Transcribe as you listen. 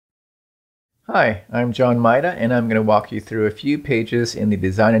Hi, I'm John Maeda, and I'm going to walk you through a few pages in the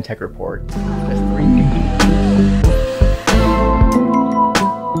Design and Tech Report. Just 3 pages.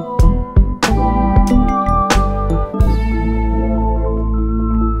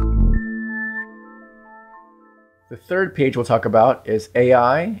 The third page we'll talk about is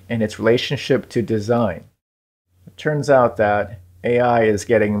AI and its relationship to design. It turns out that AI is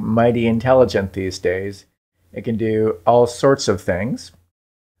getting mighty intelligent these days. It can do all sorts of things.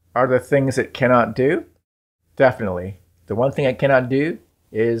 Are there things it cannot do? Definitely. The one thing it cannot do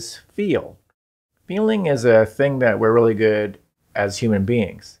is feel. Feeling is a thing that we're really good as human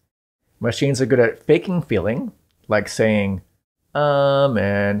beings. Machines are good at faking feeling, like saying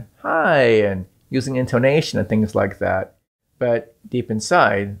and hi and using intonation and things like that. But deep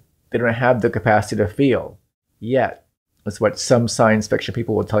inside, they don't have the capacity to feel yet. That's what some science fiction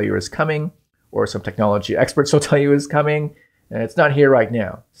people will tell you is coming, or some technology experts will tell you is coming. And it's not here right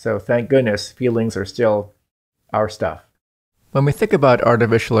now. So thank goodness feelings are still our stuff. When we think about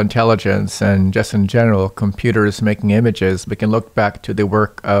artificial intelligence and just in general computers making images, we can look back to the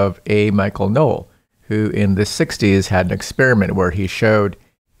work of A. Michael Noll, who in the 60s had an experiment where he showed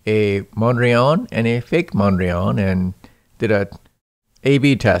a Mondrian and a fake Mondrian and did a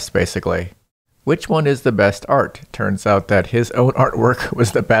A/B test basically. Which one is the best art? Turns out that his own artwork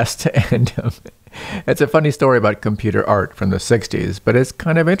was the best, and it's a funny story about computer art from the 60s, but it's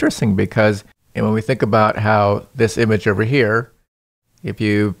kind of interesting because when we think about how this image over here, if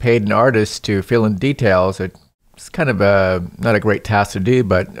you paid an artist to fill in details, it's kind of not a great task to do,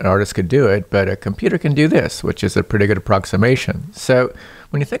 but an artist could do it, but a computer can do this, which is a pretty good approximation. So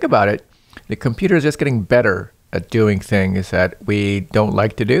when you think about it, the computer is just getting better at doing things that we don't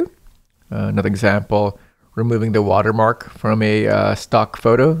like to do. Another example, removing the watermark from a stock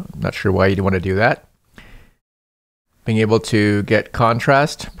photo. I'm not sure why you'd want to do that. Being able to get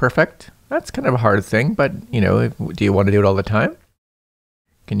contrast perfect. That's kind of a hard thing, but do you want to do it all the time?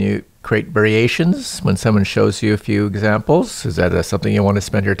 Can you create variations when someone shows you a few examples? Is that something you want to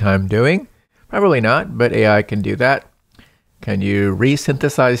spend your time doing? Probably not, but AI can do that. Can you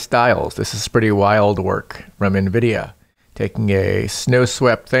resynthesize styles? This is pretty wild work from NVIDIA. Taking a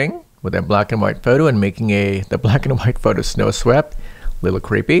snow-swept thing with a black and white photo and making the black and white photo snow-swept. A little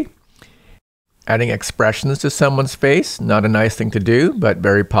creepy. Adding expressions to someone's face, not a nice thing to do, but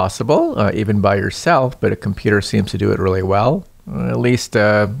very possible, even by yourself, but a computer seems to do it really well. At least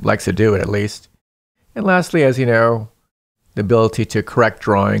likes to do it, at least. And lastly, as you know, the ability to correct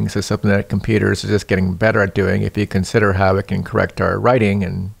drawings is something that computers are just getting better at doing if you consider how it can correct our writing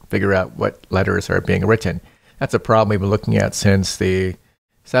and figure out what letters are being written. That's a problem we've been looking at since the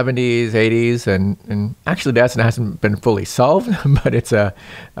 70s, 80s, and actually that hasn't been fully solved, but it's a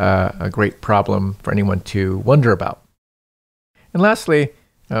great problem for anyone to wonder about. And lastly,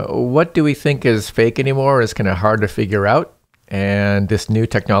 what do we think is fake anymore is kind of hard to figure out. And this new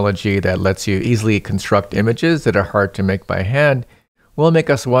technology that lets you easily construct images that are hard to make by hand will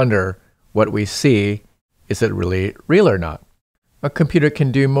make us wonder what we see, is it really real or not? A computer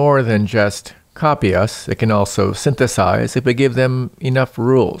can do more than just copy us. It can also synthesize if we give them enough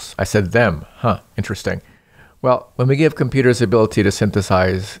rules. I said them. Interesting. Well, when we give computers the ability to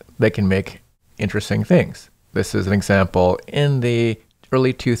synthesize, they can make interesting things. This is an example in the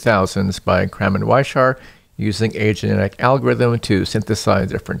early 2000s by Cram and Weishar using a genetic algorithm to synthesize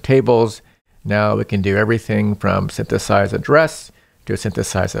different tables. Now we can do everything from synthesize a dress to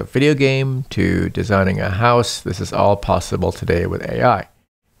synthesize a video game to designing a house. This is all possible today with AI.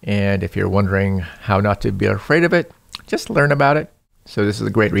 And if you're wondering how not to be afraid of it, just learn about it. So this is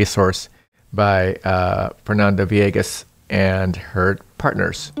a great resource by Fernanda Villegas and her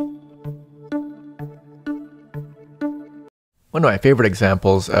partners. One of my favorite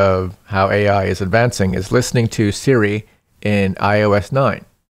examples of how AI is advancing is listening to Siri in iOS 9.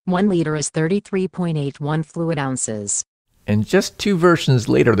 1 liter is 33.81 fluid ounces. And just 2 versions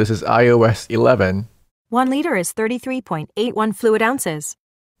later, this is iOS 11. 1 liter is 33.81 fluid ounces.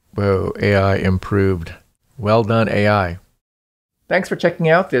 Whoa, AI improved. Well done, AI. Thanks for checking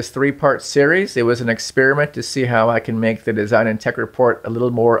out this 3-part series. It was an experiment to see how I can make the Design and Tech Report a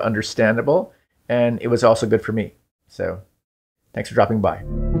little more understandable, and it was also good for me. So, thanks for dropping by.